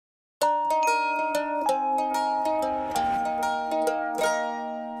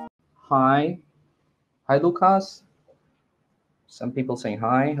Hi. Hi, Lucas. Some people saying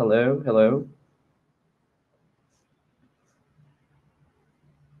hi. Hello, hello.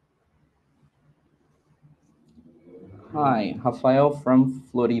 Hi, Rafael from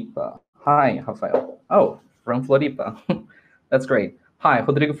Floripa. Hi, Rafael. Oh, from Floripa. That's great. Hi,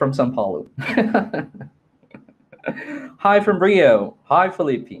 Rodrigo from Sao Paulo. Hi from Rio. Hi,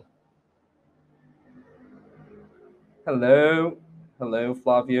 Felipe. Hello. Hello,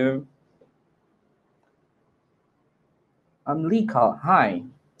 Flavio. I'm Lika. Hi.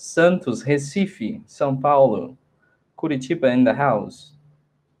 Santos, Recife, São Paulo. Curitiba in the house.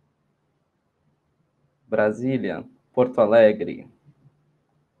 Brasília, Porto Alegre.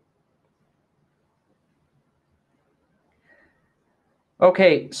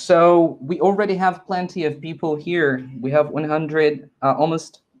 Okay, so we already have plenty of people here. We have 100,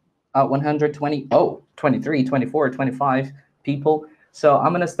 almost 120, 23, 24, 25 people. So I'm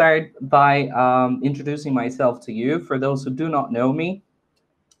going to start by introducing myself to you. For those who do not know me,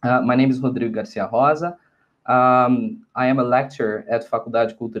 my name is Rodrigo Garcia Rosa. I am a lecturer at Faculdade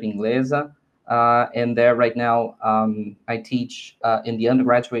de Cultura Inglesa, and there right now I teach in the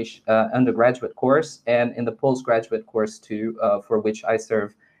undergraduate course and in the postgraduate course too, for which I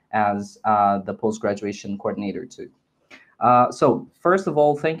serve as the post-graduation coordinator too. So first of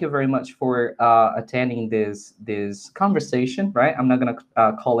all, thank you very much for attending this conversation, right? I'm not going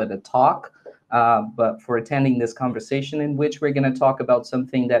to call it a talk, but for attending this conversation in which we're going to talk about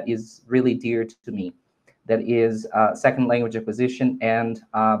something that is really dear to me, that is second language acquisition and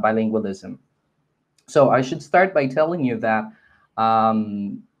bilingualism. So I should start by telling you that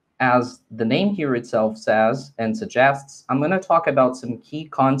as the name here itself says and suggests, I'm going to talk about some key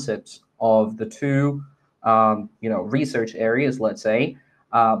concepts of the two research areas, let's say,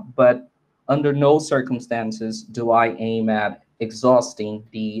 but under no circumstances do I aim at exhausting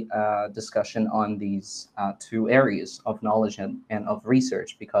the discussion on these two areas of knowledge and of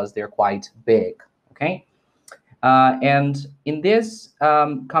research because they're quite big, okay? And in this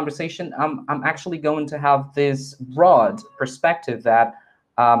conversation, I'm actually going to have this broad perspective that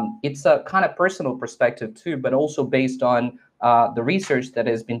it's a kind of personal perspective too, but also based on the research that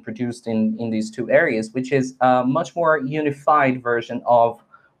has been produced in these two areas, which is a much more unified version of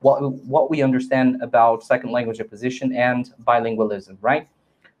what we understand about second language acquisition and bilingualism, right?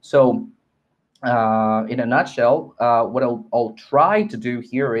 So in a nutshell, what I'll try to do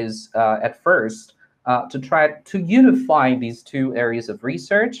here is at first to try to unify these two areas of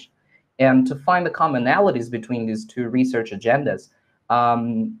research and to find the commonalities between these two research agendas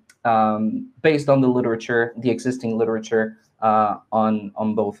based on the literature, the existing literature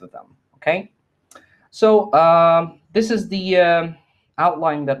on both of them, okay? So this is the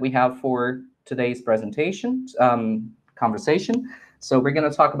outline that we have for today's presentation, conversation. So we're going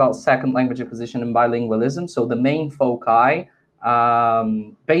to talk about second language acquisition and bilingualism. So the main foci,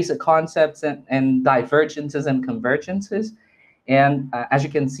 basic concepts and divergences and convergences. And as you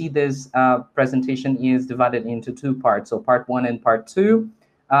can see, this presentation is divided into two parts. So part one and part two.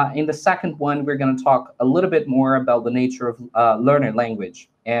 In the second one, we're going to talk a little bit more about the nature of learner language.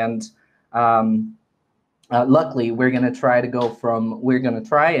 And luckily, we're going to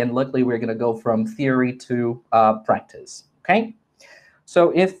go from theory to practice, okay?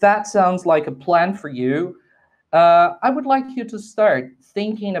 So if that sounds like a plan for you, I would like you to start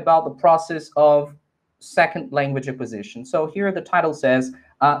thinking about the process of second language acquisition. So here the title says,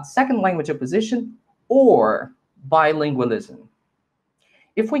 second language acquisition or bilingualism.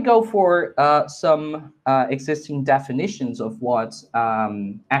 If we go for some existing definitions of what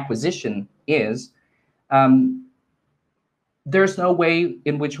acquisition is, there's no way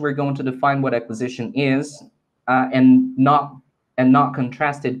in which we're going to define what acquisition is and not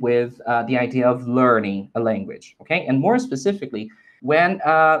contrast it with the idea of learning a language, okay? And more specifically, when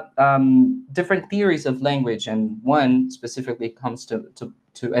different theories of language, and one specifically comes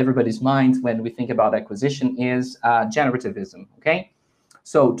to everybody's minds when we think about acquisition is generativism, okay?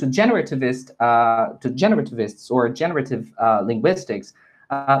 So to generativists or generative linguistics,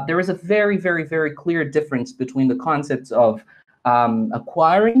 there is a very, very, very clear difference between the concepts of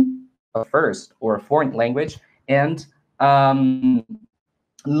acquiring a first or a foreign language and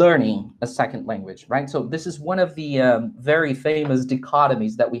learning a second language, right? So this is one of the very famous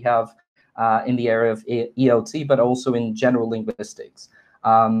dichotomies that we have in the area of ELT, but also in general linguistics.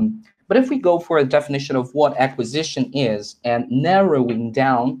 But if we go for a definition of what acquisition is and narrowing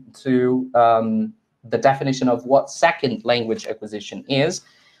down to the definition of what second language acquisition is,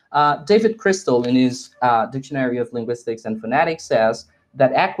 David Crystal in his Dictionary of Linguistics and Phonetics says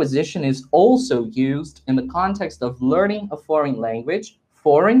that acquisition is also used in the context of learning a foreign language,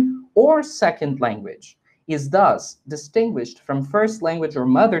 foreign or second language is thus distinguished from first language or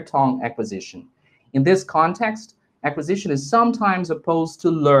mother tongue acquisition. In this context, acquisition is sometimes opposed to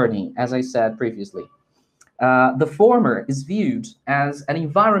learning, as I said previously. The former is viewed as an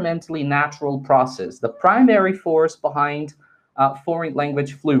environmentally natural process, the primary force behind foreign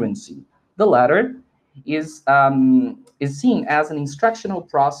language fluency. The latter is seen as an instructional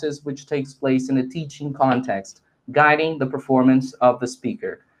process which takes place in a teaching context, guiding the performance of the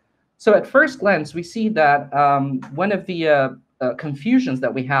speaker. So at first glance, we see that one of the confusions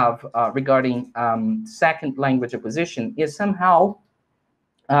that we have regarding second language acquisition is somehow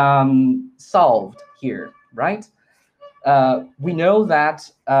solved here, right? We know that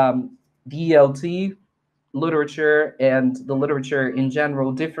the ELT literature and the literature in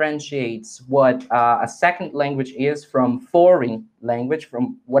general differentiates what a second language is from foreign language,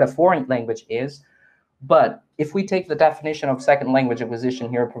 from what a foreign language is. But if we take the definition of second language acquisition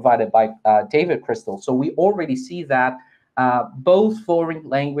here provided by David Crystal, so we already see that both foreign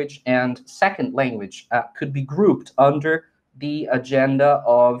language and second language could be grouped under the agenda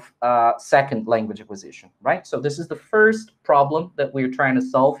of second language acquisition, right? So this is the first problem that we're trying to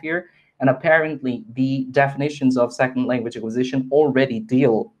solve here. And apparently the definitions of second language acquisition already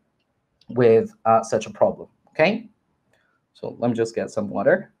deal with such a problem, okay? So let me just get some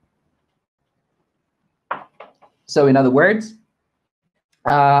water. So in other words,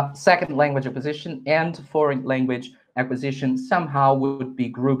 second language acquisition and foreign language acquisition somehow would be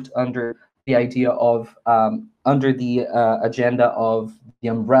grouped under the idea of, under the agenda of the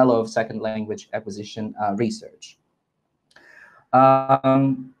umbrella of second language acquisition research.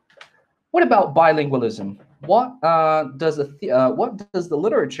 What about bilingualism? What does the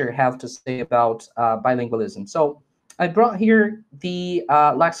literature have to say about bilingualism? So I brought here the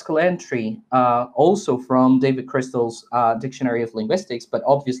lexical entry, also from David Crystal's Dictionary of Linguistics, but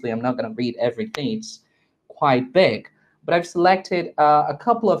obviously I'm not going to read everything. It's quite big. But I've selected a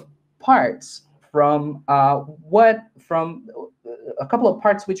couple of parts from a couple of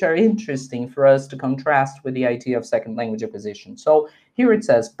parts which are interesting for us to contrast with the idea of second language acquisition. So here it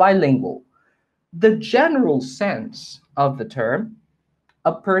says bilingual. The general sense of the term,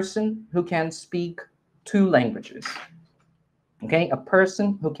 a person who can speak two languages. Okay, a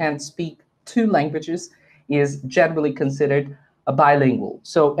person who can speak two languages is generally considered a bilingual.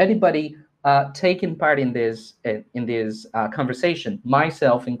 So anybody taking part in this conversation,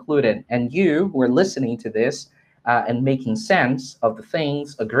 myself included, and you who are listening to this and making sense of the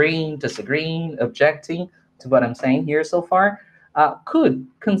things, agreeing, disagreeing, objecting to what I'm saying here so far, could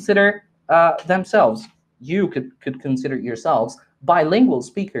consider themselves. You could consider yourselves bilingual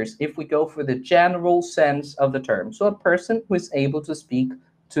speakers if we go for the general sense of the term. So a person who is able to speak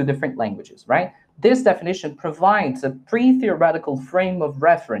two different languages, right? This definition provides a pre-theoretical frame of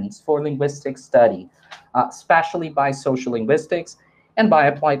reference for linguistic study, especially by social linguistics and by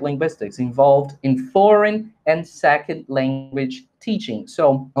applied linguistics involved in foreign and second language teaching.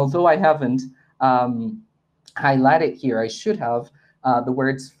 So although I haven't highlighted here, I should have the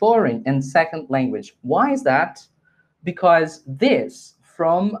words foreign and second language. Why is that? Because this,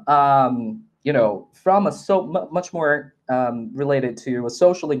 from from a much more related to a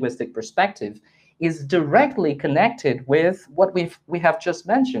social linguistic perspective, is directly connected with what we have just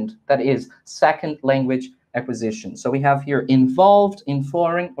mentioned, that is second language acquisition. So we have here involved in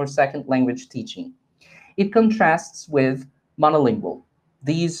foreign or second language teaching. It contrasts with monolingual.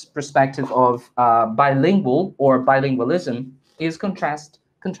 These perspective of bilingual or bilingualism is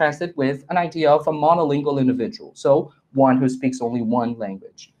contrasted with an idea of a monolingual individual, so one who speaks only one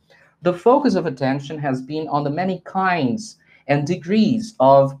language. The focus of attention has been on the many kinds and degrees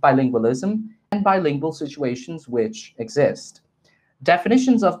of bilingualism and bilingual situations which exist.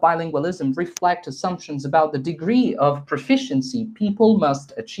 Definitions of bilingualism reflect assumptions about the degree of proficiency people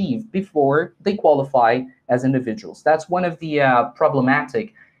must achieve before they qualify as individuals. That's one of the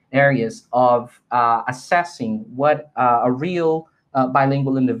problematic areas of assessing what a real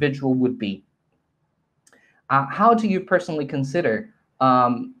bilingual individual would be. How do you personally consider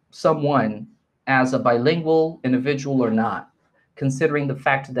someone as a bilingual individual or not, considering the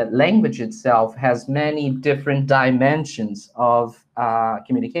fact that language itself has many different dimensions of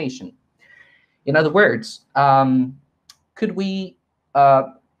communication? In other words, could we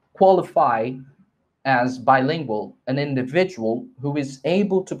qualify as bilingual an individual who is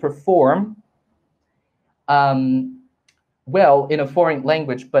able to perform well in a foreign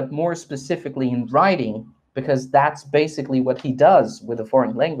language, but more specifically in writing, because that's basically what he does with a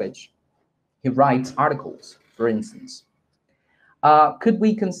foreign language. He writes articles, for instance. Could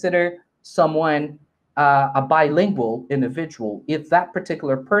we consider someone a bilingual individual if that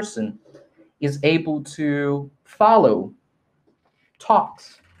particular person is able to follow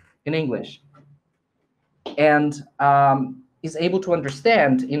talks in English and is able to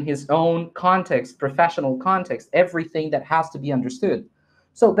understand in his own context, professional context, everything that has to be understood.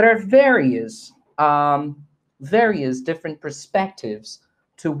 So there are various different perspectives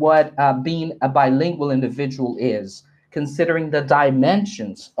to what being a bilingual individual is, considering the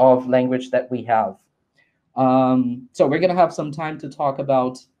dimensions of language that we have. So we're going to have some time to talk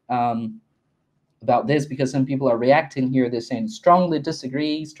about this because some people are reacting here. They're saying strongly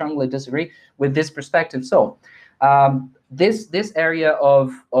disagree with this perspective. So this area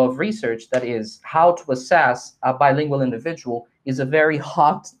of research, that is how to assess a bilingual individual, is a very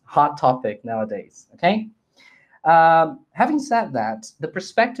hot topic nowadays. Okay. Having said that, the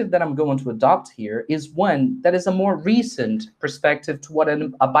perspective that I'm going to adopt here is one that is a more recent perspective to what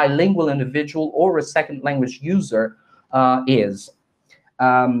a bilingual individual or a second language user is.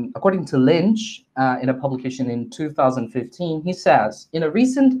 According to Lynch, in a publication in 2015, he says, in a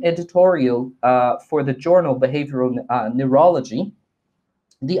recent editorial for the journal Behavioral Neurology,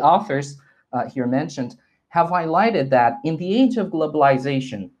 the authors here mentioned have highlighted that in the age of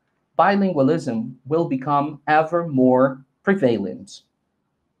globalization, bilingualism will become ever more prevalent.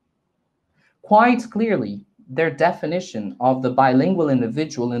 Quite clearly, their definition of the bilingual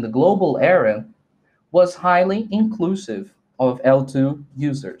individual in the global era was highly inclusive of L2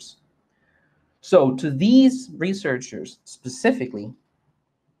 users. So to these researchers specifically,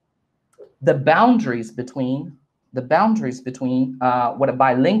 the boundaries between what a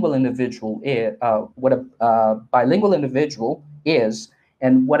bilingual individual is,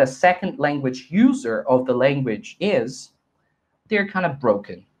 and what a second language user of the language is, they're kind of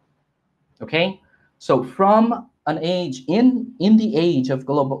broken. Okay, so from an age in the age of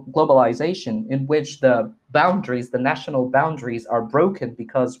globalization, in which the national boundaries are broken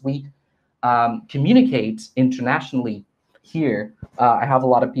because we communicate internationally here. I have a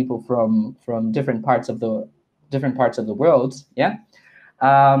lot of people from different parts of the world. Yeah,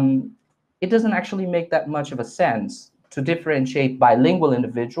 it doesn't actually make that much of a sense to differentiate bilingual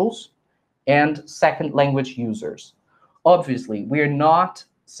individuals and second language users. Obviously, we're not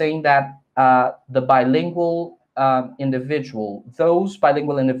saying that the bilingual those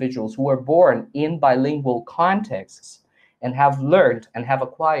bilingual individuals who are born in bilingual contexts and have learned and have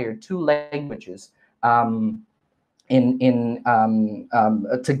acquired two languages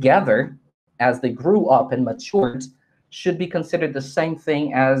together as they grew up and matured, should be considered the same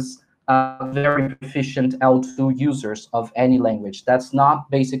thing as very proficient L2 users of any language. That's not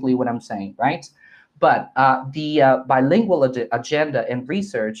basically what I'm saying, right? But the bilingual agenda and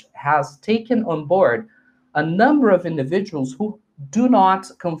research has taken on board a number of individuals who do not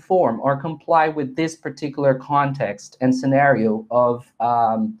conform or comply with this particular context and scenario of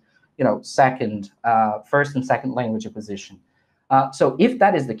first and second language acquisition. So if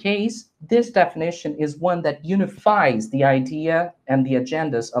that is the case, this definition is one that unifies the idea and the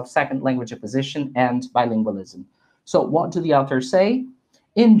agendas of second language acquisition and bilingualism. So what do the authors say?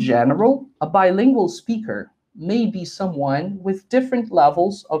 In general, a bilingual speaker may be someone with different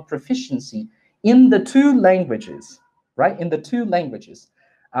levels of proficiency in the two languages, right? In the two languages.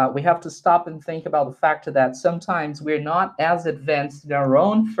 We have to stop and think about the fact that sometimes we're not as advanced in our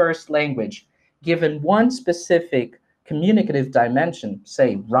own first language, given one specific communicative dimension,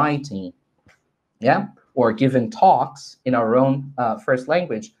 say writing, yeah, or given talks in our own first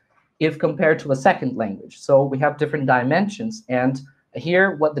language, if compared to a second language. So we have different dimensions, and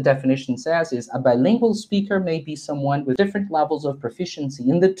here what the definition says is a bilingual speaker may be someone with different levels of proficiency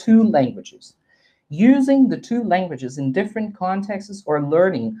in the two languages, using the two languages in different contexts or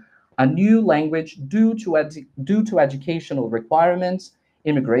learning a new language due to educational requirements,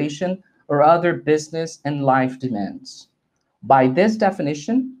 immigration, or other business and life demands. By this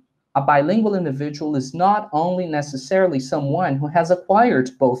definition, a bilingual individual is not only necessarily someone who has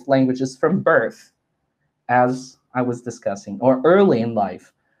acquired both languages from birth, as I was discussing, or early in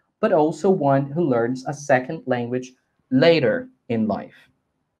life, but also one who learns a second language later in life.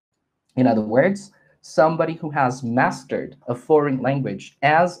 In other words, somebody who has mastered a foreign language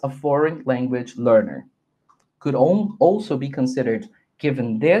as a foreign language learner could also be considered,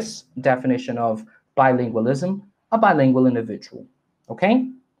 given this definition of bilingualism, a bilingual individual. Okay?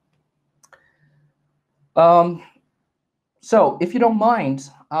 So if you don't mind,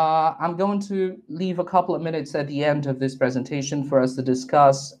 I'm going to leave a couple of minutes at the end of this presentation for us to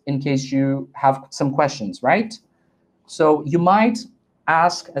discuss in case you have some questions, right? So you might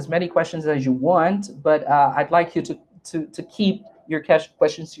ask as many questions as you want, but I'd like you to keep your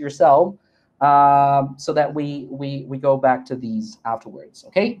questions to yourself so that we go back to these afterwards.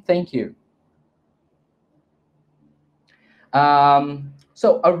 Okay, thank you.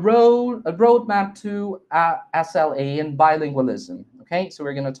 So a roadmap to SLA and bilingualism. Okay, so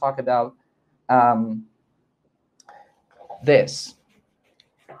we're going to talk about this.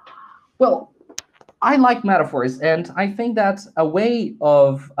 Well, I like metaphors, and I think that's a way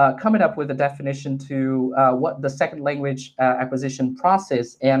of coming up with a definition to what the second language acquisition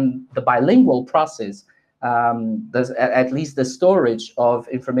process and the bilingual process, at least the storage of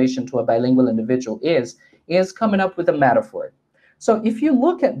information to a bilingual individual is coming up with a metaphor. So if you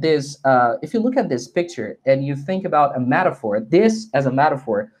look at this, picture and you think about a metaphor, this as a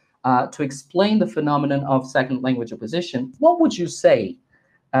metaphor to explain the phenomenon of second language acquisition, what would you say?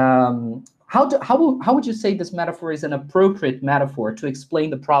 How would you say this metaphor is an appropriate metaphor to explain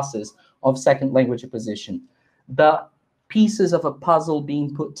the process of second language acquisition, the pieces of a puzzle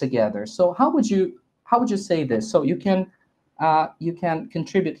being put together? So how would you say this? So you can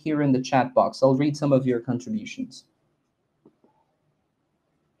contribute here in the chat box. I'll read some of your contributions.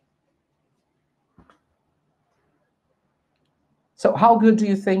 So how good do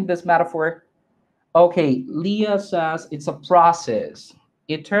you think this metaphor? Okay, Leah says it's a process.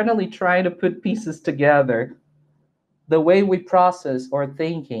 Eternally trying to put pieces together. The way we process or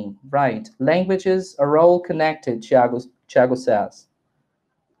thinking, right? Languages are all connected, Thiago says.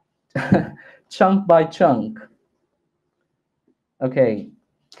 Chunk by chunk. Okay,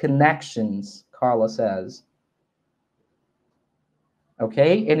 connections, Carla says.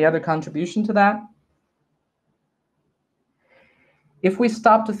 Okay, any other contribution to that? If we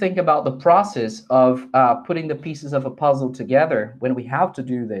stop to think about the process of putting the pieces of a puzzle together when we have to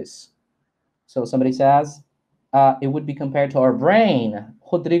do this. So somebody says, it would be compared to our brain.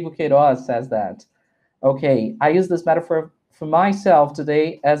 Rodrigo Queiroz says that. Okay, I use this metaphor for myself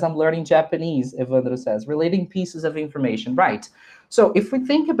today as I'm learning Japanese, Evandro says, relating pieces of information. Right. So if we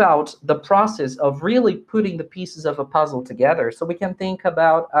think about the process of really putting the pieces of a puzzle together, so we can think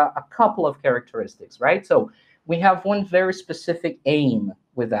about a couple of characteristics, right? So we have one very specific aim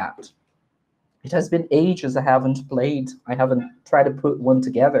with that. It has been ages I haven't tried to put one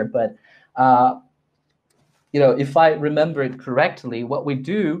together, but if I remember it correctly, what we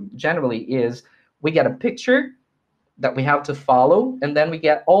do generally is we get a picture that we have to follow, and then we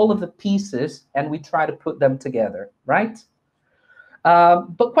get all of the pieces and we try to put them together, right?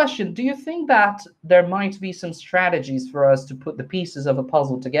 But question, do you think that there might be some strategies for us to put the pieces of a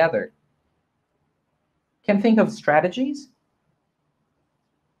puzzle together? Can think of strategies?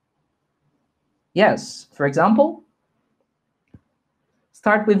 Yes, for example,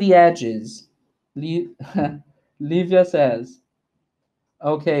 start with the edges. Livia says,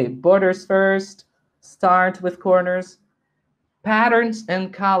 okay, borders first, start with corners, patterns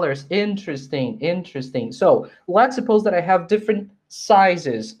and colors. Interesting. So let's suppose that I have different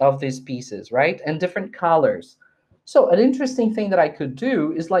sizes of these pieces, right? And different colors. So an interesting thing that I could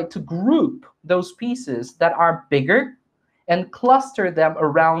do is like to group those pieces that are bigger and cluster them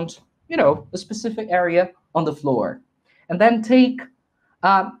around, a specific area on the floor. And then take,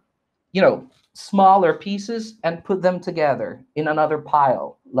 smaller pieces and put them together in another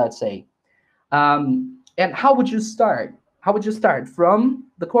pile, let's say. And how would you start? How would you start? From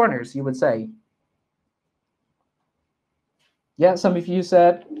the corners, you would say. Yeah, some of you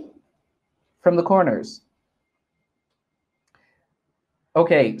said from the corners.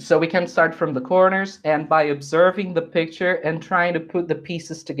 Okay, so we can start from the corners and by observing the picture and trying to put the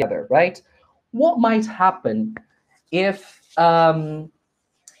pieces together, right? What might happen if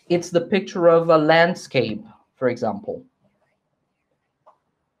it's the picture of a landscape, for example?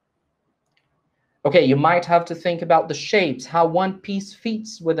 Okay, you might have to think about the shapes, how one piece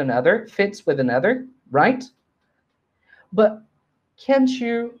fits with another, right? But can't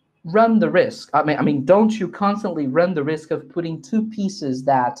you run the risk? I mean, don't you constantly run the risk of putting two pieces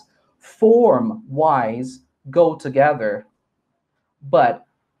that form-wise go together, but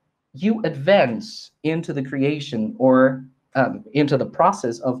you advance into the creation or into the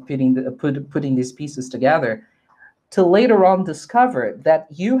process of putting these pieces together to later on discover that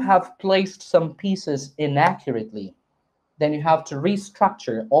you have placed some pieces inaccurately? Then you have to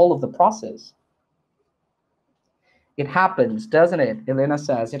restructure all of the process. It happens, doesn't it? Elena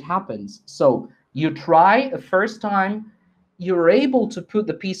says it happens. So you try a first time, you're able to put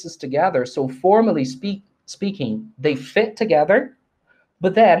the pieces together. So formally speaking, they fit together.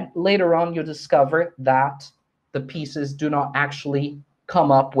 But then later on, you discover that the pieces do not actually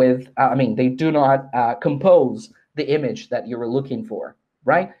come up with, they do not compose the image that you were looking for,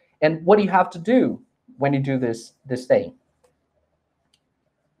 right? And what do you have to do when you do this thing?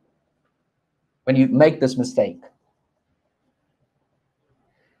 when you make this mistake?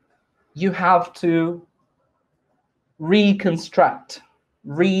 You have to reconstruct,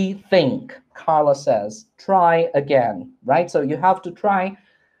 rethink. Carla says, try again, right? So you have to try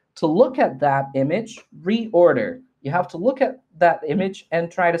to look at that image, reorder. You have to look at that image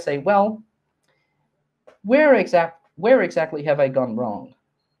and try to say, well, where exactly have I gone wrong?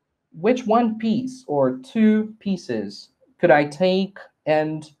 Which one piece or two pieces could I take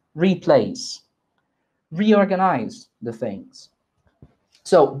and replace, reorganize the things?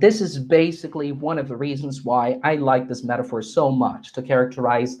 So this is basically one of the reasons why I like this metaphor so much, to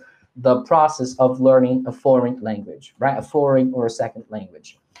characterize the process of learning a foreign language, right? A foreign or a second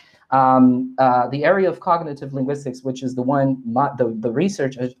language. The area of cognitive linguistics, which is the one, the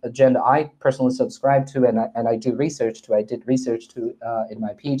research agenda I personally subscribe to, and I do research to. I did research to in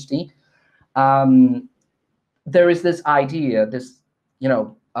my PhD. There is this idea, this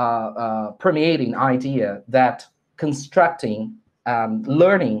permeating idea that constructing,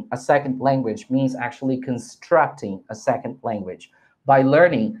 learning a second language means actually constructing a second language by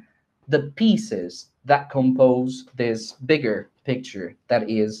learning the pieces that compose this bigger picture that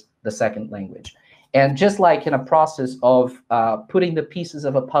is the second language. And just like in a process of putting the pieces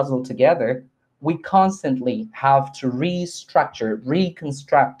of a puzzle together, we constantly have to restructure,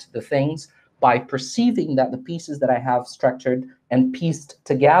 reconstruct the things by perceiving that the pieces that I have structured and pieced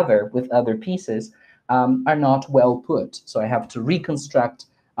together with other pieces are not well put. So I have to reconstruct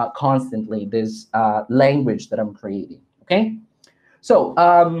constantly this language that I'm creating, okay? So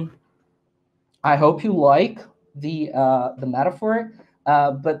I hope you like the metaphor,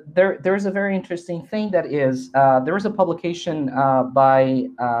 but there's a very interesting thing that is, there is a publication by,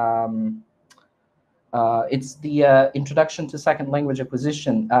 it's the Introduction to Second Language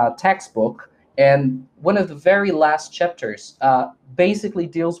Acquisition textbook, and one of the very last chapters basically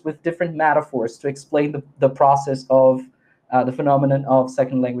deals with different metaphors to explain the process of the phenomenon of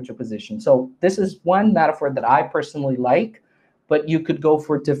second language acquisition. So this is one metaphor that I personally like, but you could go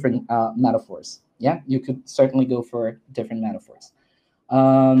for different metaphors. Yeah, you could certainly go for different metaphors.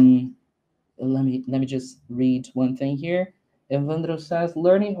 Let me just read one thing here. Evandro says,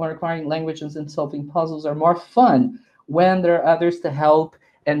 learning or acquiring languages and solving puzzles are more fun when there are others to help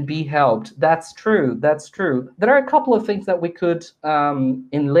and be helped. That's true. That's true. There are a couple of things that we could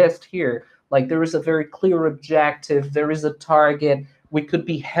enlist here. Like there is a very clear objective. There is a target. We could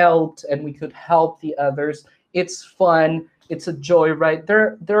be helped and we could help the others. It's fun. It's a joy, right?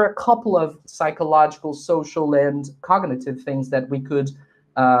 There are a couple of psychological, social, and cognitive things that we could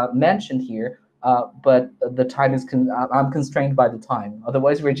mention here. But the time is, I'm constrained by the time.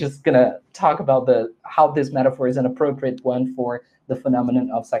 Otherwise, we're just gonna talk about how this metaphor is an appropriate one for the phenomenon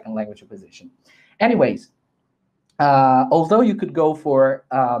of second language acquisition. Anyways, although you could go for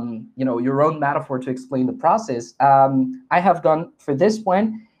your own metaphor to explain the process, I have gone for this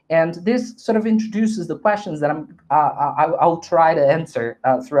one, and this sort of introduces the questions that I'll try to answer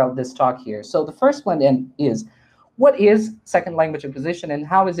throughout this talk here. So the first one then is, what is second language acquisition and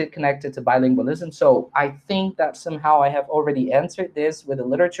how is it connected to bilingualism? So I think that somehow I have already answered this with the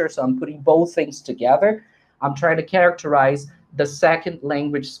literature, so I'm putting both things together. I'm trying to characterize the second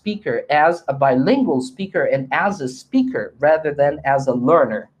language speaker as a bilingual speaker and as a speaker rather than as a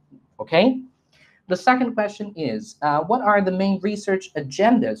learner, okay? The second question is, what are the main research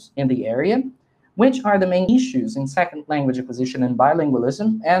agendas in the area? Which are the main issues in second language acquisition and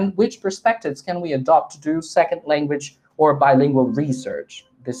bilingualism, and which perspectives can we adopt to do second language or bilingual research?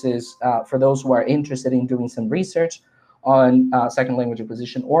 This is for those who are interested in doing some research on second language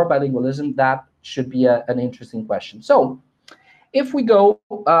acquisition or bilingualism. That should be an interesting question. So if we go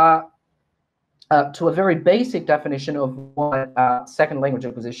to a very basic definition of what second language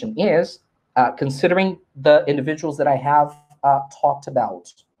acquisition is, considering the individuals that I have talked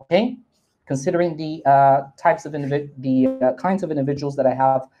about, okay? Considering the kinds of individuals that I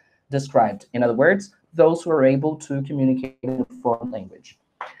have described. In other words, those who are able to communicate in a foreign language.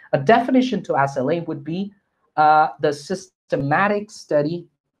 A definition to SLA would be the systematic study.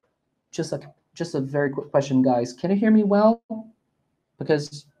 Just a very quick question, guys. Can you hear me well?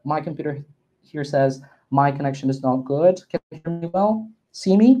 Because my computer here says my connection is not good. Can you hear me well?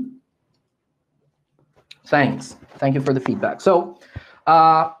 See me? Thanks. Thank you for the feedback. So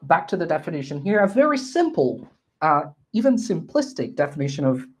back to the definition here, a very simple, even simplistic definition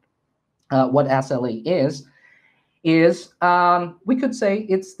of what SLA is we could say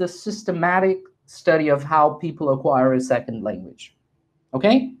it's the systematic study of how people acquire a second language,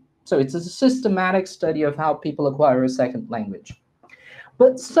 okay? So it's a systematic study of how people acquire a second language.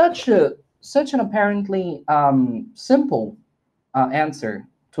 But such an apparently simple answer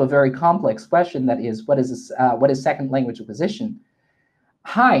to a very complex question, that is, what is second language acquisition,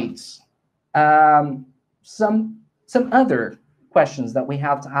 hides some other questions that we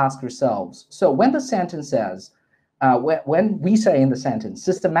have to ask ourselves. So when the sentence says, when we say in the sentence,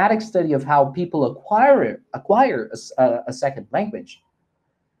 systematic study of how people acquire a second language,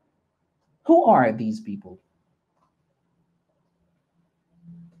 who are these people?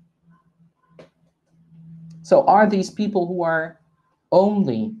 So are these people who are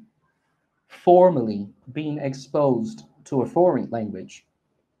only formally being exposed to a foreign language?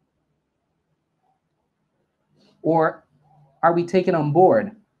 Or are we taking on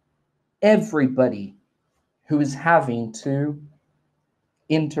board everybody who is having to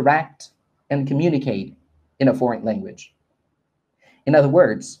interact and communicate in a foreign language? In other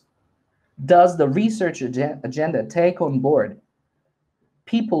words, does the research agenda take on board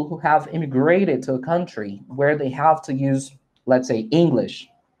people who have immigrated to a country where they have to use, let's say, English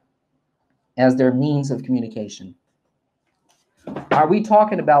as their means of communication? Are we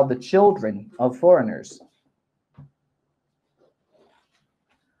talking about the children of foreigners?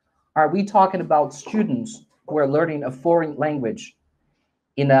 Are we talking about students who are learning a foreign language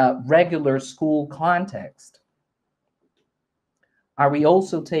in a regular school context? Are we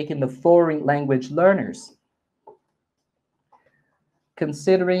also taking the foreign language learners?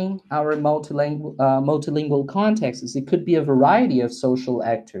 Considering our multilingual contexts, it could be a variety of social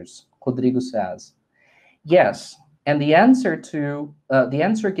actors, Rodrigo says. Yes, and the answer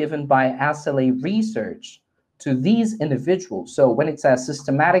given by SLA research to these individuals, so when it says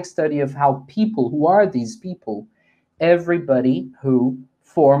systematic study of how people, who are these people? Everybody who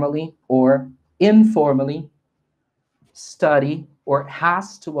formally or informally study or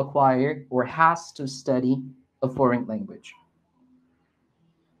has to acquire or has to study a foreign language.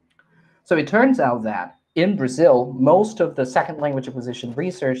 So it turns out that in Brazil, most of the second language acquisition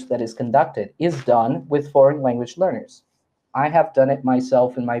research that is conducted is done with foreign language learners. I have done it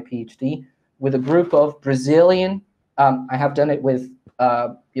myself in my PhD with a group of Brazilian, I have done it with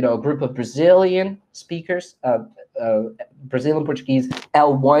a group of Brazilian speakers, Brazilian Portuguese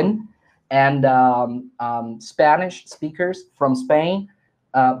L1, and Spanish speakers from Spain,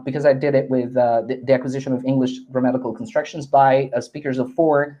 because I did it with the acquisition of English grammatical constructions by speakers of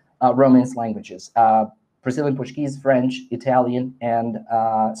four Romance languages, Brazilian Portuguese, French, Italian, and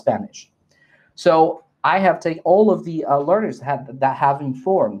Spanish. So I have taken all of the learners that have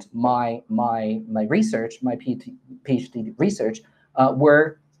informed my research, my PhD research,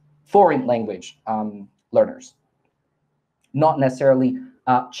 were foreign language learners, not necessarily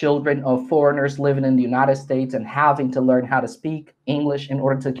children of foreigners living in the United States and having to learn how to speak English in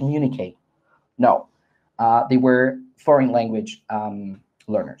order to communicate. No, they were foreign language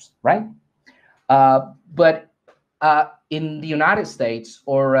learners, right? But in the United States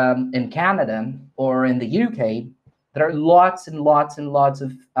or in Canada or in the UK, there are lots and lots and lots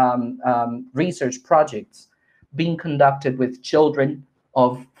of research projects being conducted with children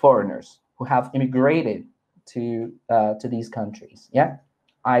of foreigners who have immigrated to these countries. Yeah,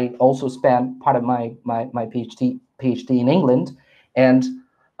 I also spent part of my PhD in England, and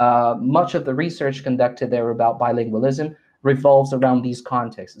much of the research conducted there about bilingualism revolves around these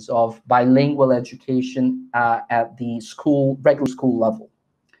contexts of bilingual education at the regular school level.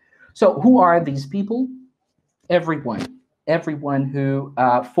 So who are these people? Everyone who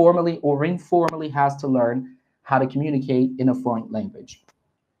formally or informally has to learn how to communicate in a foreign language.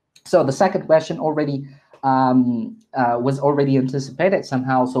 So the second question already was already anticipated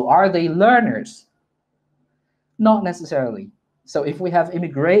somehow. So are they learners? Not necessarily. So if we have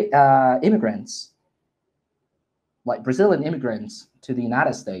immigrants, like Brazilian immigrants to the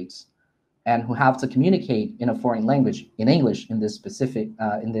United States, and who have to communicate in a foreign language, in English in this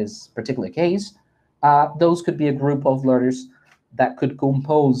particular case, those could be a group of learners that could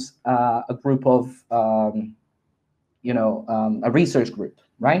compose a group of, a research group,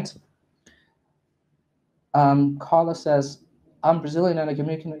 right? Carla says, I'm Brazilian and I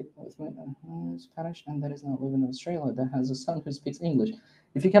communicate with Spanish, and that is not living in Australia, that has a son who speaks English.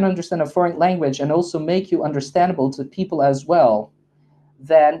 If you can understand a foreign language and also make you understandable to people as well,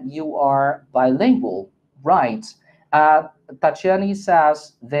 then you are bilingual, right? Tatiani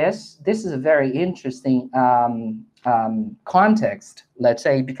says this is a very interesting context, let's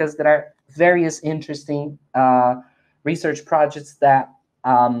say, because there are various interesting research projects that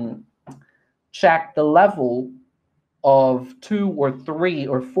check the level of 2 or 3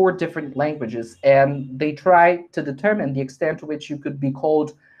 or 4 different languages, and they try to determine the extent to which you could be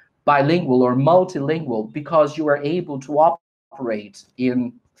called bilingual or multilingual because you are able to operate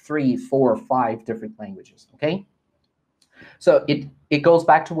in 3, 4, 5 different languages, okay? So it goes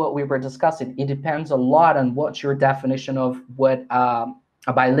back to what we were discussing. It depends a lot on what your definition of what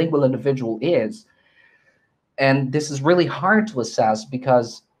a bilingual individual is. And this is really hard to assess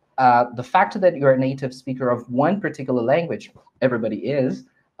because the fact that you're a native speaker of one particular language, everybody is,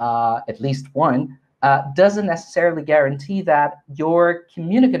 at least one, doesn't necessarily guarantee that your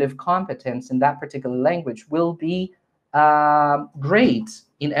communicative competence in that particular language will be great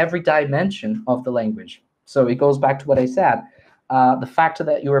in every dimension of the language. So it goes back to what I said. The fact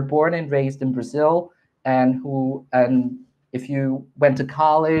that you were born and raised in Brazil, and if you went to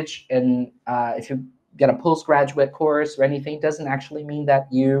college, and if you get a postgraduate course or anything, doesn't actually mean that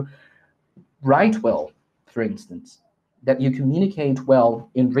you write well, for instance, that you communicate well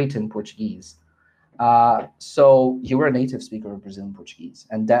in written Portuguese. So you were a native speaker of Brazilian Portuguese,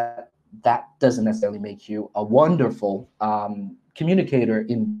 and that doesn't necessarily make you a wonderful communicator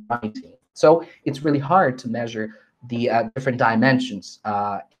in writing. So it's really hard to measure the different dimensions,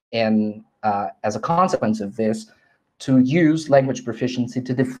 and as a consequence of this, to use language proficiency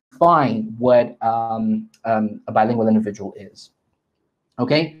to define what a bilingual individual is.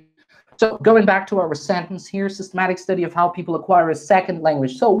 Okay, so going back to our sentence here, systematic study of how people acquire a second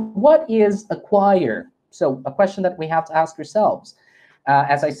language. So what is acquire? So a question that we have to ask ourselves.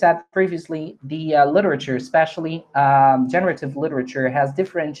 As I said previously, the literature, especially generative literature, has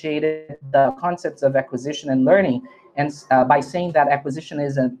differentiated the concepts of acquisition and learning, and by saying that acquisition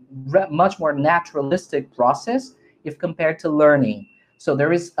is a much more naturalistic process if compared to learning. So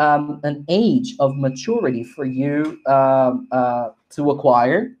there is an age of maturity for you to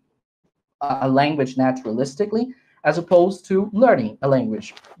acquire a language naturalistically, as opposed to learning a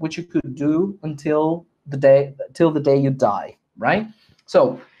language, which you could do until the day you die, right?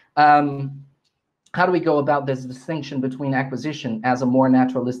 So how do we go about this distinction between acquisition as a more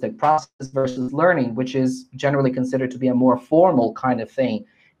naturalistic process versus learning, which is generally considered to be a more formal kind of thing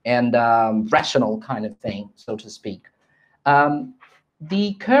and rational kind of thing, so to speak?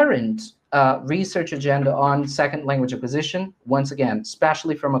 The current research agenda on second language acquisition, once again,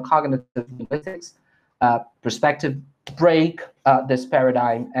 especially from a cognitive linguistics perspective, break this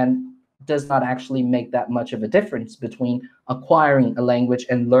paradigm and does not actually make that much of a difference between acquiring a language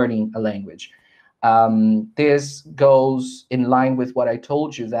and learning a language. This goes in line with what I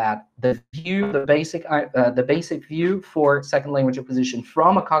told you, that the basic view for second language acquisition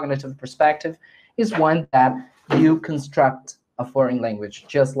from a cognitive perspective is one that you construct a foreign language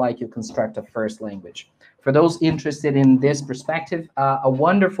just like you construct a first language. For those interested in this perspective, a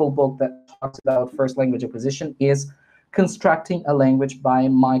wonderful book that talks about first language acquisition is Constructing a Language by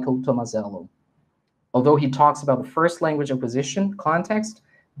Michael Tomasello. Although he talks about the first language acquisition context,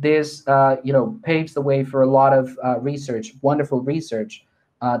 this paves the way for a lot of research, wonderful research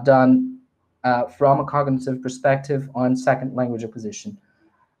done from a cognitive perspective on second language acquisition,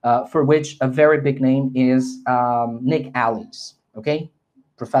 for which a very big name is Nick Allies, okay?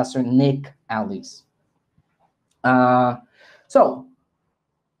 Professor Nick Allies.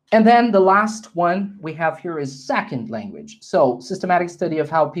 And then the last one we have here is second language. So systematic study of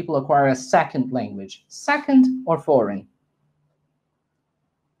how people acquire a second language, second or foreign.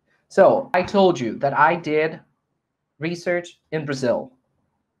 So I told you that I did research in Brazil,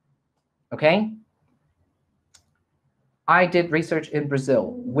 okay? I did research in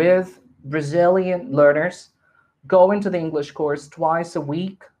Brazil with Brazilian learners going to the English course twice a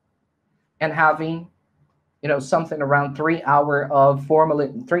week and having something around 3 hours of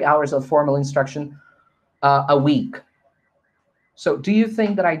formal instruction a week. So do you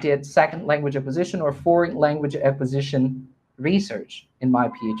think that I did second language acquisition or foreign language acquisition research in my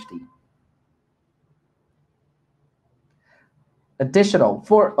PhD? Additional,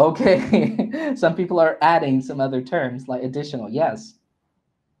 okay. Some people are adding some other terms like additional, yes.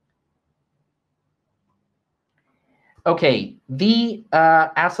 Okay, the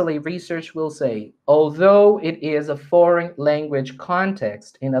SLA research will say, although it is a foreign language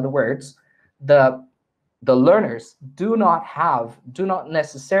context, in other words, the learners do not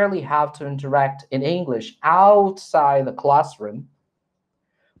necessarily have to interact in English outside the classroom,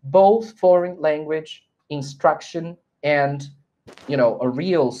 both foreign language instruction and a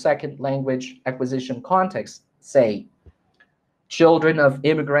real second language acquisition context, say children of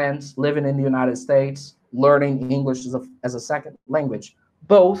immigrants living in the United States, learning English as a second language.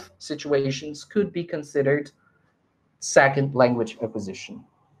 Both situations could be considered second language acquisition.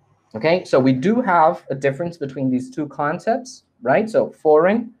 Okay, so we do have a difference between these two concepts, right? So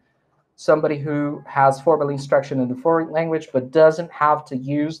foreign, somebody who has formal instruction in the foreign language but doesn't have to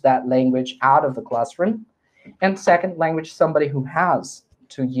use that language out of the classroom. And second language, somebody who has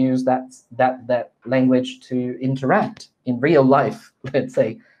to use that language to interact in real life, let's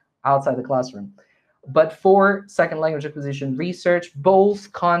say, outside the classroom. But for second language acquisition research,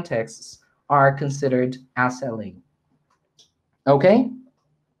 both contexts are considered SLA. Okay?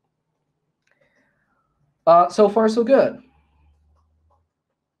 So far, so good.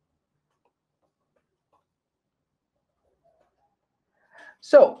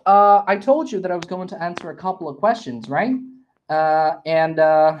 So I told you that I was going to answer a couple of questions, right?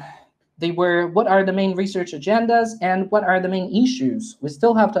 They were, what are the main research agendas and what are the main issues? We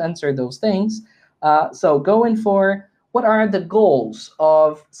still have to answer those things. So going for, what are the goals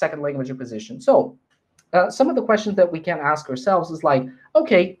of second language acquisition? So some of the questions that we can ask ourselves is like,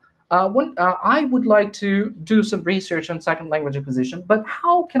 okay, I would like to do some research on second language acquisition, but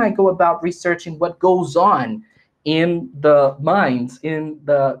how can I go about researching what goes on in the minds, in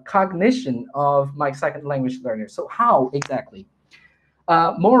the cognition of my second language learners? So how exactly?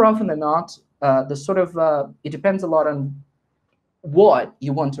 More often than not, it depends a lot on what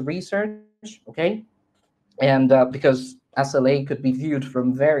you want to research, okay? And because SLA could be viewed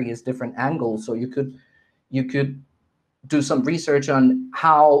from various different angles, so you could do some research on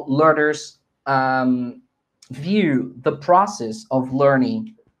how learners view the process of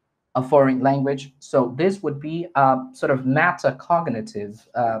learning a foreign language. So this would be a sort of metacognitive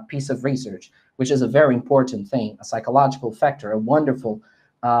piece of research, which is a very important thing, a psychological factor, a wonderful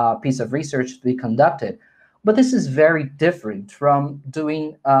piece of research to be conducted. But this is very different from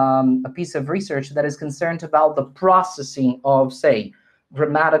doing a piece of research that is concerned about the processing of, say,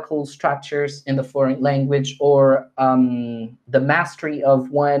 grammatical structures in the foreign language, or the mastery of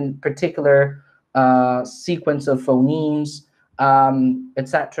one particular sequence of phonemes,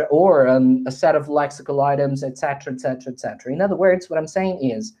 etc., or a set of lexical items, etc., etc., etc. In other words, what I'm saying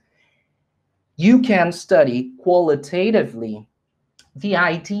is, you can study qualitatively the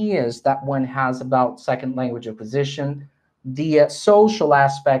ideas that one has about second language acquisition, the social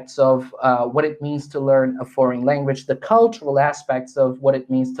aspects of what it means to learn a foreign language, the cultural aspects of what it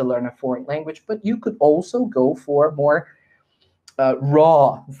means to learn a foreign language, but you could also go for more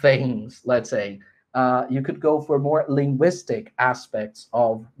raw things, let's say. You could go for more linguistic aspects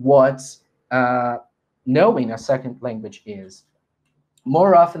of what knowing a second language is.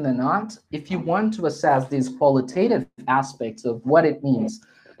 More often than not, if you want to assess these qualitative aspects of what it means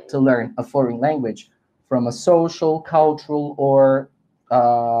to learn a foreign language from a social, cultural, or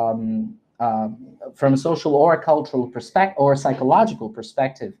from a social or a cultural perspective or psychological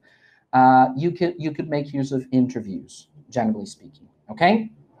perspective, you could make use of interviews, generally speaking.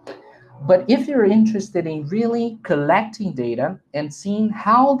 Okay. But if you're interested in really collecting data and seeing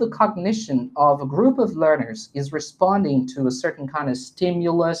how the cognition of a group of learners is responding to a certain kind of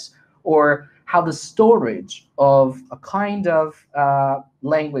stimulus, or how the storage of a kind of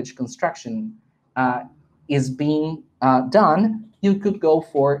language construction is being done, you could go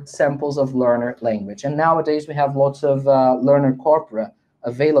for samples of learner language. And nowadays we have lots of learner corpora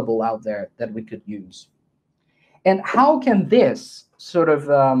available out there that we could use. And how can this sort of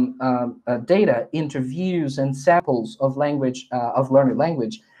data, interviews, and samples of language, of learner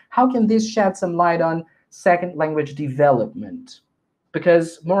language, how can this shed some light on second language development?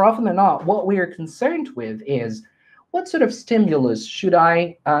 Because more often than not, what we are concerned with is, what sort of stimulus should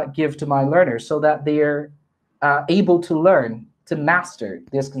I give to my learners so that they're able to learn, to master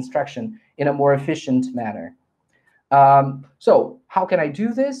this construction in a more efficient manner? So how can I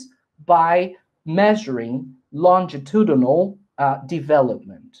do this? By measuring longitudinal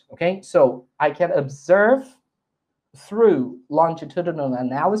development. Okay, so I can observe through longitudinal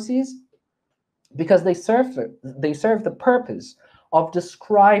analyses, because they serve the purpose of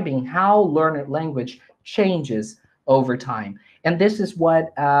describing how learned language changes over time. And this is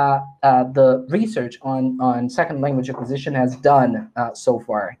what the research on second language acquisition has done so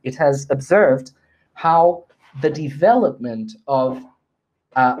far. It has observed how the development of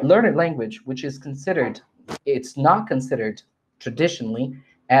learned language, which is considered, it's not considered traditionally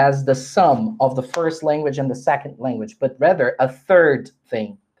as the sum of the first language and the second language, but rather a third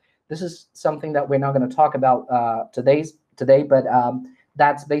thing. This is something that we're not going to talk about today, but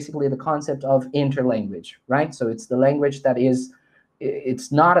that's basically the concept of interlanguage, right? So it's the language that is,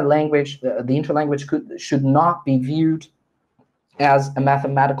 it's not a language, the interlanguage should not be viewed as a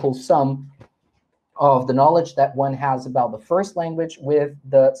mathematical sum of the knowledge that one has about the first language with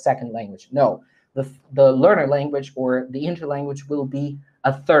the second language. No, the learner language or the interlanguage will be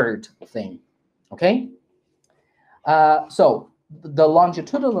a third thing, okay? So the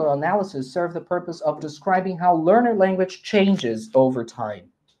longitudinal analysis serves the purpose of describing how learner language changes over time.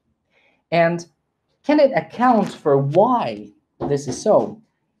 And can it account for why this is so?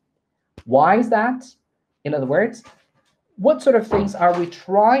 Why is that? In other words, What sort of things are we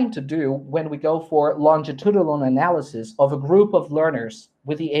trying to do when we go for longitudinal analysis of a group of learners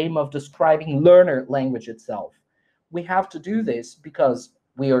with the aim of describing learner language itself? We have to do this because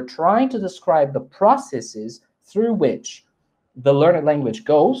we are trying to describe the processes through which the learner language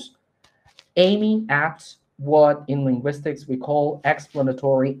goes, aiming at what in linguistics we call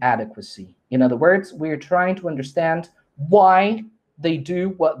explanatory adequacy. In other words, we're trying to understand why they do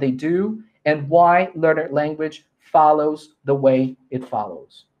what they do and why learner language follows the way it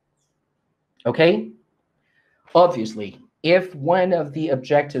follows. Okay? Obviously, if one of the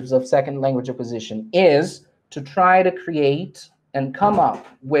objectives of second language acquisition is to try to create and come up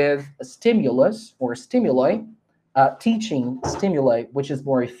with a stimulus or stimuli, teaching stimuli, which is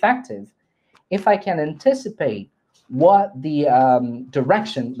more effective, if I can anticipate what the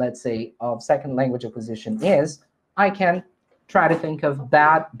direction, let's say, of second language acquisition is, I can try to think of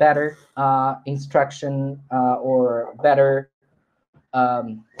better instruction or better,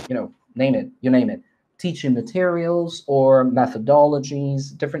 name it, you name it, teaching materials or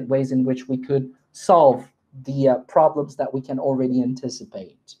methodologies, different ways in which we could solve the problems that we can already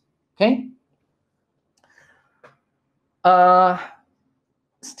anticipate. Okay?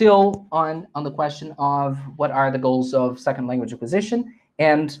 Still on the question of what are the goals of second language acquisition,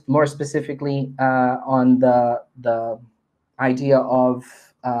 and more specifically on the idea of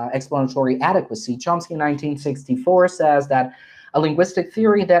explanatory adequacy. Chomsky, 1964, says that a linguistic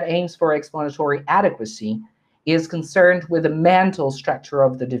theory that aims for explanatory adequacy is concerned with the mental structure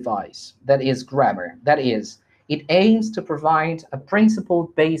of the device, that is grammar. That is, it aims to provide a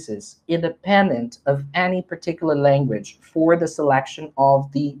principled basis independent of any particular language for the selection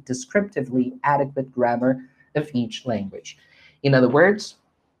of the descriptively adequate grammar of each language. In other words,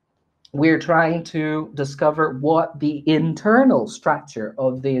 we're trying to discover what the internal structure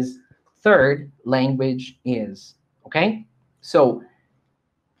of this third language is, okay? So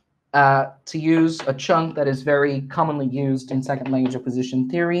to use a chunk that is very commonly used in second language acquisition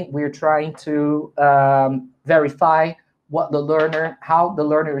theory, we're trying to verify what the learner, how the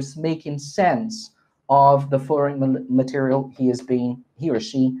learner is making sense of the foreign material he or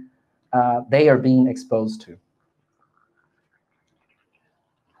she, they are being exposed to.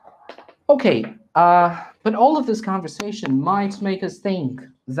 Okay, but all of this conversation might make us think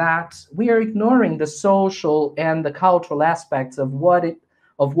that we are ignoring the social and the cultural aspects of what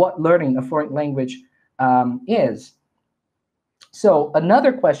learning a foreign language is. So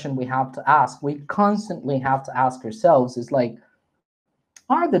another question we have to ask, we constantly have to ask ourselves is like,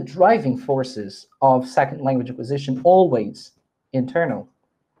 are the driving forces of second language acquisition always internal?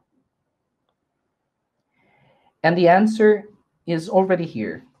 And the answer is already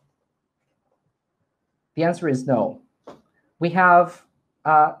here. The answer is no. We have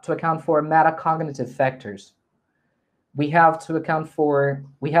to account for metacognitive factors. We have to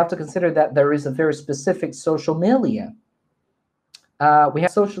consider that there is a very specific social milieu. We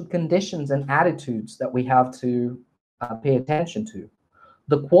have social conditions and attitudes that we have to pay attention to.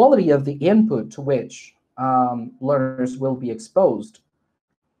 The quality of the input to which learners will be exposed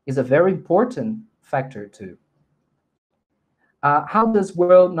is a very important factor too. How does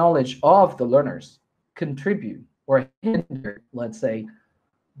world knowledge of the learners contribute or hinder, let's say,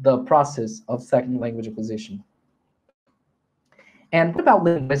 the process of second language acquisition? And what about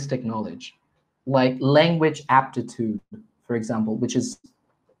linguistic knowledge, like language aptitude, for example, which is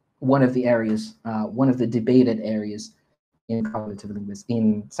one of the areas, one of the debated areas in cognitive linguistics,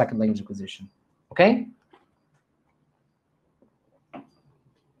 in second language acquisition? Okay?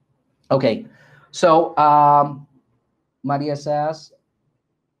 Okay, so Maria says,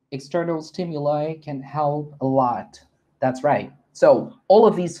 external stimuli can help a lot. That's right. So all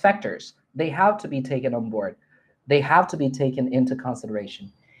of these factors, they have to be taken on board. They have to be taken into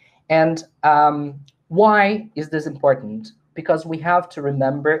consideration. And why is this important? Because we have to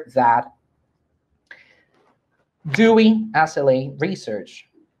remember that doing SLA research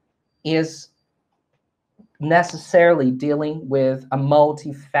is necessarily dealing with a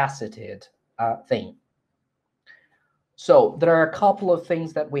multifaceted thing. So there are a couple of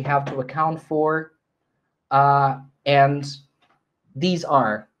things that we have to account for, and these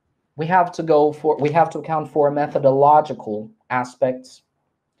are, we have to account for methodological aspects.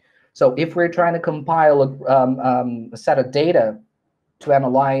 So if we're trying to compile a set of data to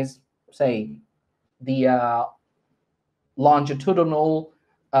analyze, say, the longitudinal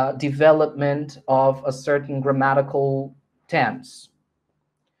development of a certain grammatical tense,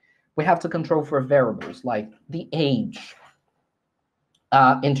 we have to control for variables like the age,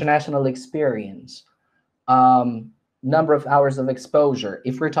 international experience, number of hours of exposure,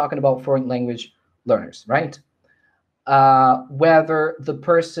 if we're talking about foreign language learners, right? whether the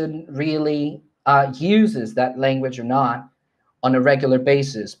person really uses that language or not on a regular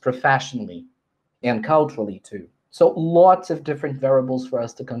basis, professionally and culturally too. So lots of different variables for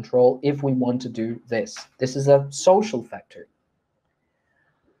us to control if we want to do this. This is a social factor.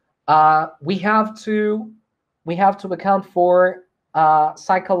 We have to account for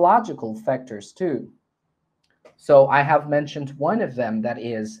psychological factors too. So I have mentioned one of them, that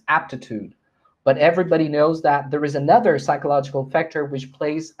is aptitude. But everybody knows that there is another psychological factor which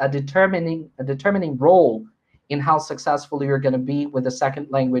plays a determining role in how successful you're going to be with a second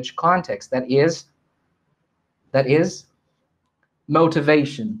language context. That is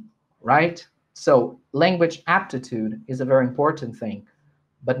motivation, right? So language aptitude is a very important thing,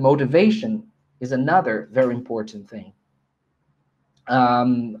 but motivation is another very important thing.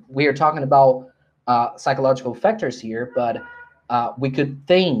 We are talking about psychological factors here, but we could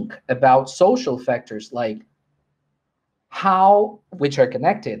think about social factors like which are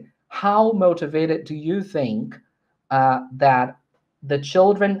connected. How motivated do you think that the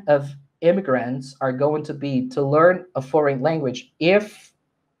children of immigrants are going to be to learn a foreign language if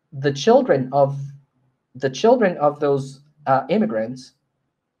the children of those immigrants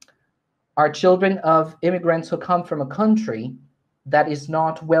are children of immigrants who come from a country that is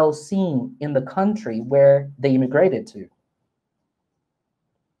not well seen in the country where they immigrated to,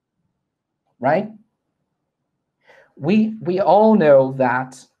 right? We all know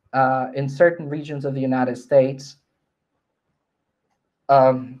that in certain regions of the United States,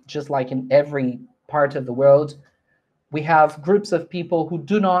 just like in every part of the world, we have groups of people who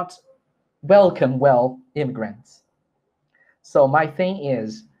do not welcome well immigrants. So my thing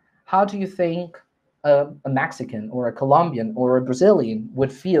is, how do you think a Mexican or a Colombian or a Brazilian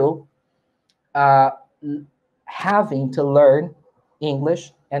would feel having to learn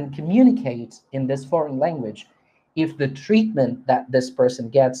English and communicate in this foreign language if the treatment that this person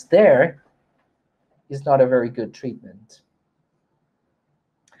gets there is not a very good treatment?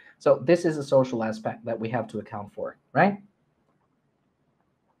 So this is a social aspect that we have to account for, right?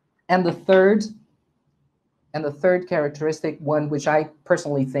 And the third characteristic, one which I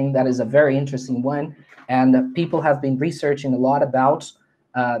personally think that is a very interesting one, and people have been researching a lot about.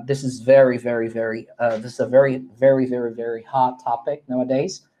 This is very hot topic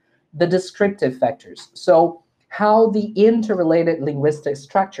nowadays. The descriptive factors. So how the interrelated linguistic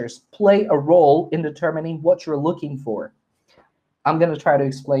structures play a role in determining what you're looking for. I'm going to try to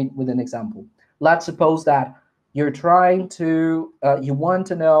explain with an example. Let's suppose that you're trying to, you want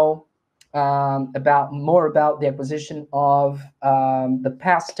to know more about the acquisition of the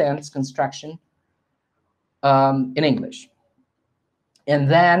past tense construction in English. And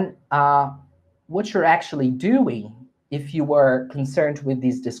then what you're actually doing, if you are concerned with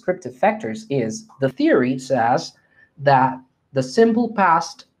these descriptive factors, is the theory says that the simple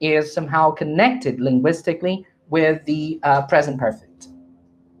past is somehow connected linguistically with the present perfect.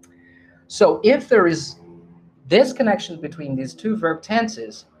 So if there is this connection between these two verb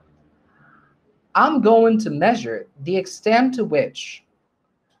tenses, I'm going to measure the extent to which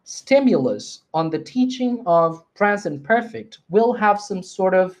stimulus on the teaching of present perfect will have some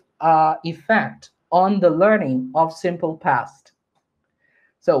sort of effect on the learning of simple past.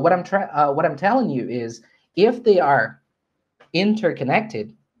 So what I'm telling you is, if they are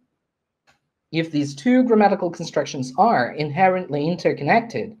interconnected, if these two grammatical constructions are inherently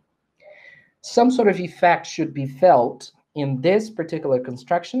interconnected, some sort of effect should be felt in this particular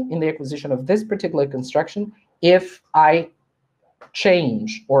construction, in the acquisition of this particular construction, if I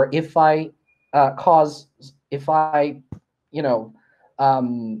change, or if I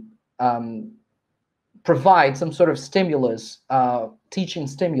provide some sort of stimulus, teaching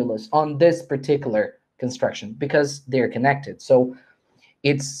stimulus on this particular construction, because they're connected. So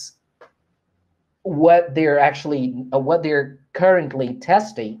it's what they're currently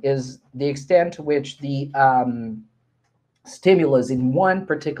testing is the extent to which the stimulus in one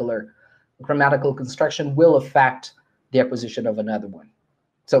particular grammatical construction will affect the acquisition of another one.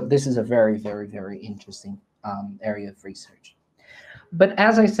 So this is a very interesting area of research. But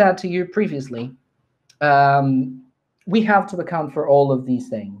as I said to you previously, we have to account for all of these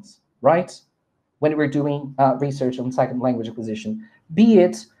things, right? When we're doing research on second language acquisition, be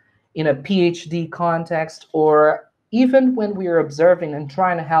it in a PhD context, or even when we are observing and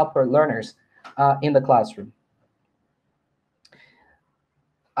trying to help our learners in the classroom.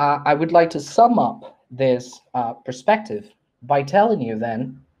 I would like to sum up this perspective by telling you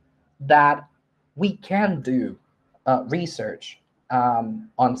then that we can do research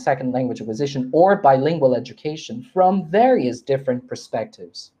on second language acquisition or bilingual education from various different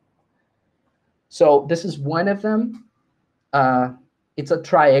perspectives. So this is one of them. it's a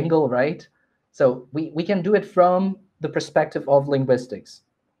triangle, right? So we can do it from the perspective of linguistics.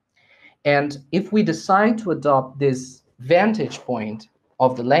 And if we decide to adopt this vantage point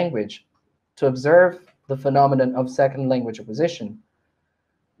of the language to observe the phenomenon of second language acquisition,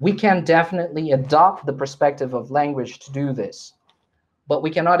 we can definitely adopt the perspective of language to do this. But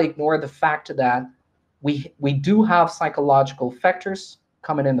we cannot ignore the fact that we do have psychological factors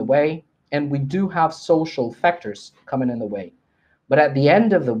coming in the way, and we do have social factors coming in the way. But at the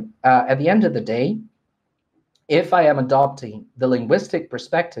end of the day, if I am adopting the linguistic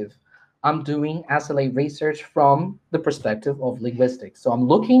perspective, I'm doing SLA research from the perspective of linguistics. So I'm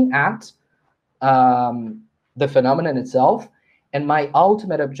looking at the phenomenon itself, and my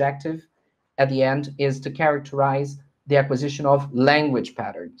ultimate objective at the end is to characterize the acquisition of language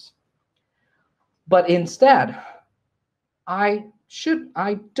patterns. But instead, I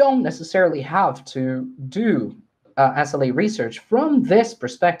don't necessarily have to do SLA research from this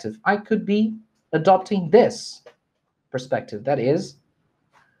perspective. I could be adopting this perspective, that is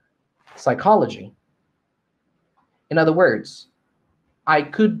psychology. In other words, I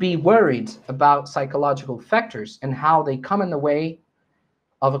could be worried about psychological factors and how they come in the way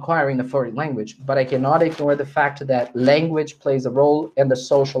of acquiring a foreign language, but I cannot ignore the fact that language plays a role and the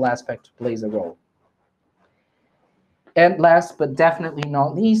social aspect plays a role. And last but definitely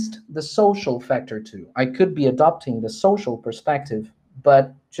not least, the social factor too. I could be adopting the social perspective,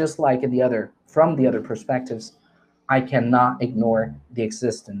 but just like from the other perspectives, I cannot ignore the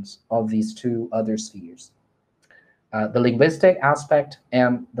existence of these two other spheres, the linguistic aspect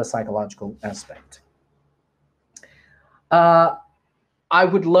and the psychological aspect. I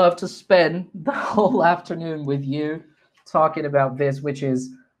would love to spend the whole afternoon with you talking about this, which is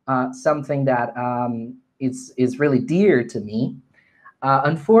something that is really dear to me.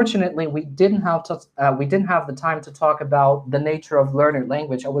 Unfortunately, we didn't have the time to talk about the nature of learned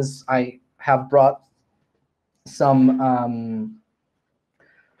language. I have brought some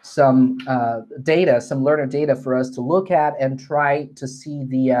data, some learner data for us to look at and try to see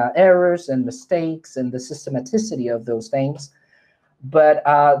the errors and mistakes and the systematicity of those things. But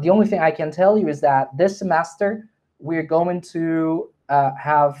the only thing I can tell you is that this semester we're going to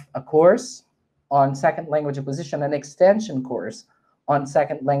have a course on second language acquisition, an extension course on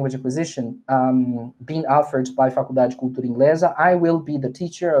second language acquisition being offered by Faculdade de Cultura Inglesa. I will be the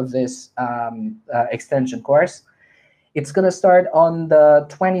teacher of this extension course. It's going to start on the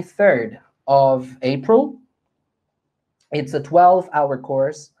 23rd of April. It's a 12-hour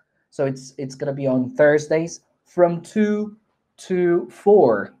course, so it's going to be on Thursdays from 2 to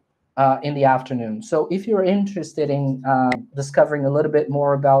 4 in the afternoon. So if you're interested in discovering a little bit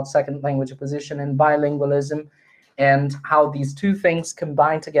more about second language acquisition and bilingualism and how these two things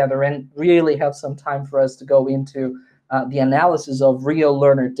combine together, and really have some time for us to go into the analysis of real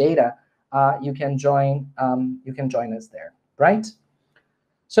learner data, you can join us there, right?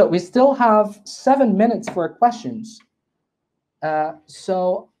 So we still have 7 minutes for questions.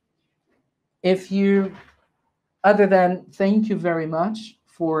 So if you, other than thank you very much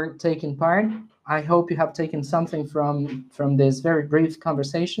for taking part, I hope you have taken something from this very brief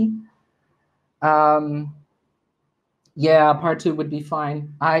conversation. Yeah, part 2 would be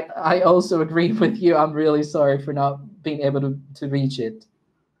fine. I also agree with you. I'm really sorry for not being able to reach it.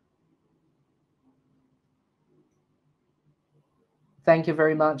 Thank you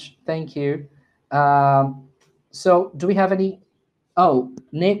very much. Thank you. So do we have any? Oh,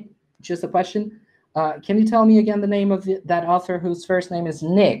 Nick, just a question. Can you tell me again the name of that author whose first name is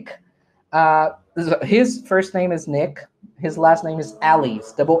Nick? His first name is Nick. His last name is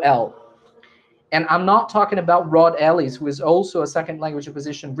Ellis, double L. And I'm not talking about Rod Ellis, who is also a second language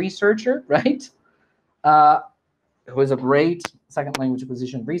acquisition researcher, right? Who is a great second language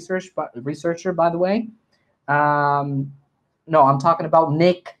acquisition researcher, by the way. No, I'm talking about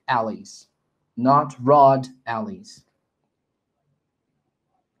Nick Ellis, not Rod Ellis.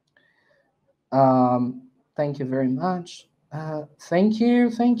 Thank you very much. Thank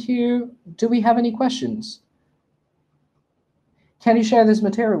you. Do we have any questions? Can you share this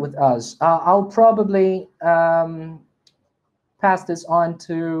material with us? I'll probably pass this on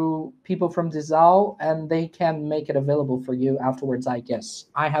to people from Disal, and they can make it available for you afterwards, I guess.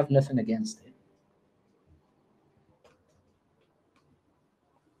 I have nothing against it.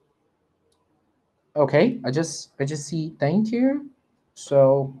 Okay, I just see thank you.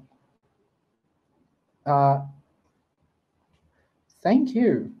 So thank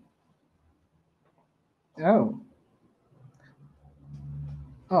you.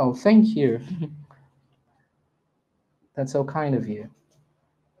 Oh, thank you. That's so kind of you.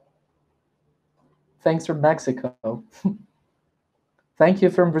 Thanks from Mexico. Thank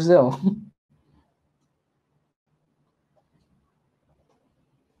you from Brazil.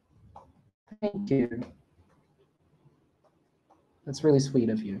 Thank you. That's really sweet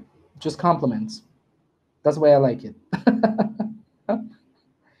of you. Just compliments. That's the way I like it.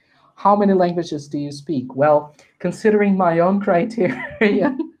 How many languages do you speak? Well, considering my own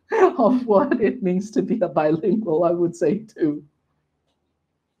criteria of what it means to be a bilingual, I would say two.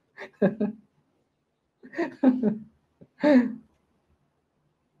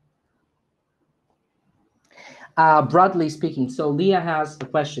 Broadly speaking, so Leah has a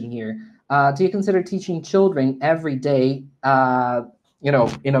question here. Do you consider teaching children every day,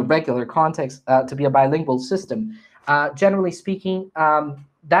 in a regular context, to be a bilingual system? Generally speaking,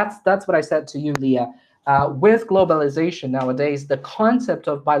 that's what I said to you, Leah. With globalization nowadays, the concept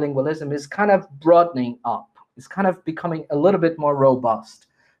of bilingualism is kind of broadening up. It's kind of becoming a little bit more robust.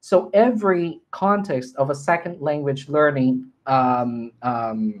 So every context of a second language learning, as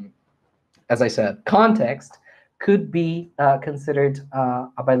I said, context could be considered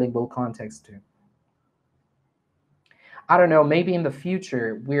a bilingual context too. I don't know. Maybe in the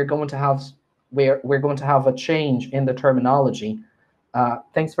future we're going to have a change in the terminology.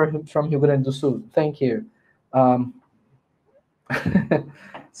 Thanks from Rio Grande do Sul. Thank you.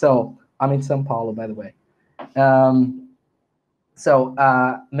 So I'm in Sao Paulo, by the way. So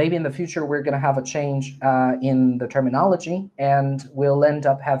maybe in the future we're going to have a change in the terminology, and we'll end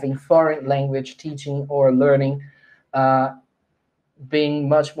up having foreign language teaching or learning being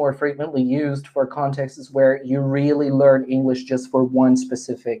much more frequently used for contexts where you really learn English just for one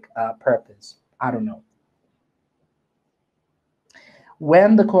specific purpose. I don't know.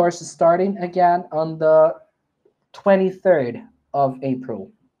 When the course is starting again, on the 23rd of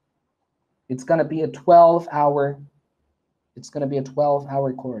April. It's going to be a 12-hour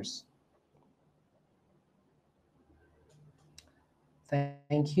course.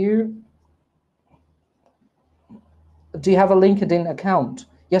 Thank you. Do you have a LinkedIn account?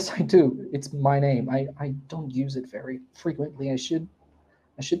 Yes, I do. It's my name. I don't use it very frequently. I should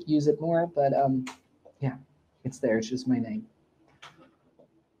use it more, but yeah, it's there. It's just my name.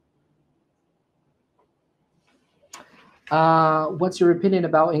 What's your opinion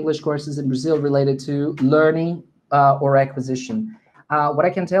about English courses in Brazil related to learning or acquisition? What I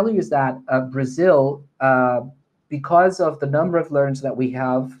can tell you is that Brazil, because of the number of learners that we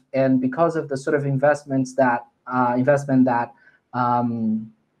have, and because of the sort of investment that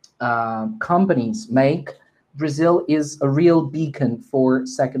companies make, Brazil is a real beacon for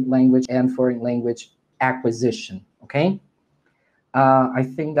second language and foreign language acquisition. Okay, I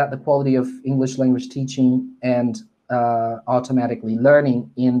think that the quality of English language teaching and automatically learning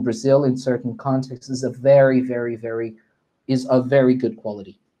in Brazil in certain contexts is a very good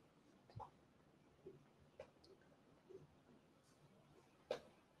quality.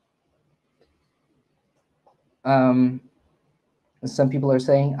 Some people are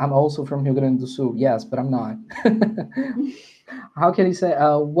saying, I'm also from Rio Grande do Sul. Yes, but I'm not. How can you say,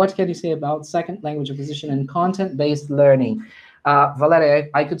 what can you say about second language acquisition and content-based learning? Valeria,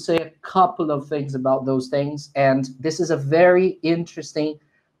 I could say a couple of things about those things, and this is a very interesting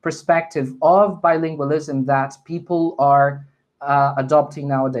perspective of bilingualism that people are adopting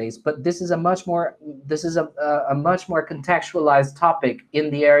nowadays. But this is a much more contextualized topic in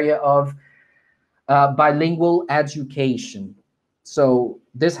the area of bilingual education. So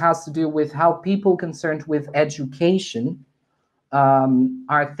this has to do with how people concerned with education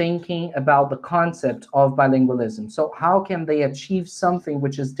are thinking about the concept of bilingualism. So how can they achieve something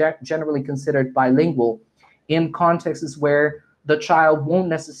which is generally considered bilingual in contexts where the child won't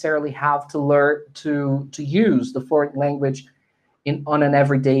necessarily have to learn to use the foreign language on an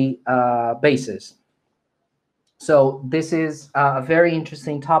everyday basis? So this is a very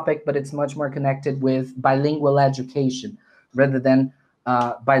interesting topic, but it's much more connected with bilingual education rather than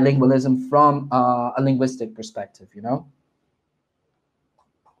bilingualism from a linguistic perspective, you know?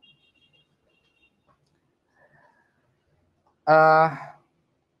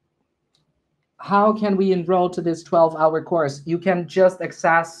 How can we enroll to this 12-hour course? You can just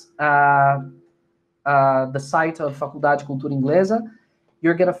access the site of Faculdade de Cultura Inglesa.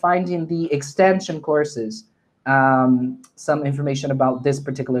 You're going to find in the extension courses some information about this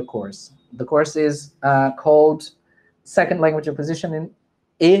particular course. The course is called Second Language Acquisition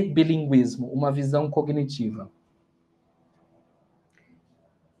e Bilinguismo, uma visão cognitiva.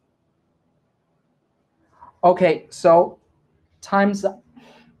 Okay, so time's up.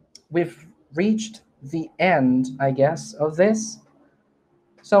 We've reached the end, I guess, of this.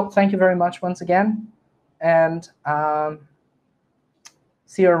 So thank you very much once again, and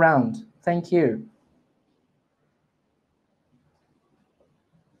see you around. Thank you.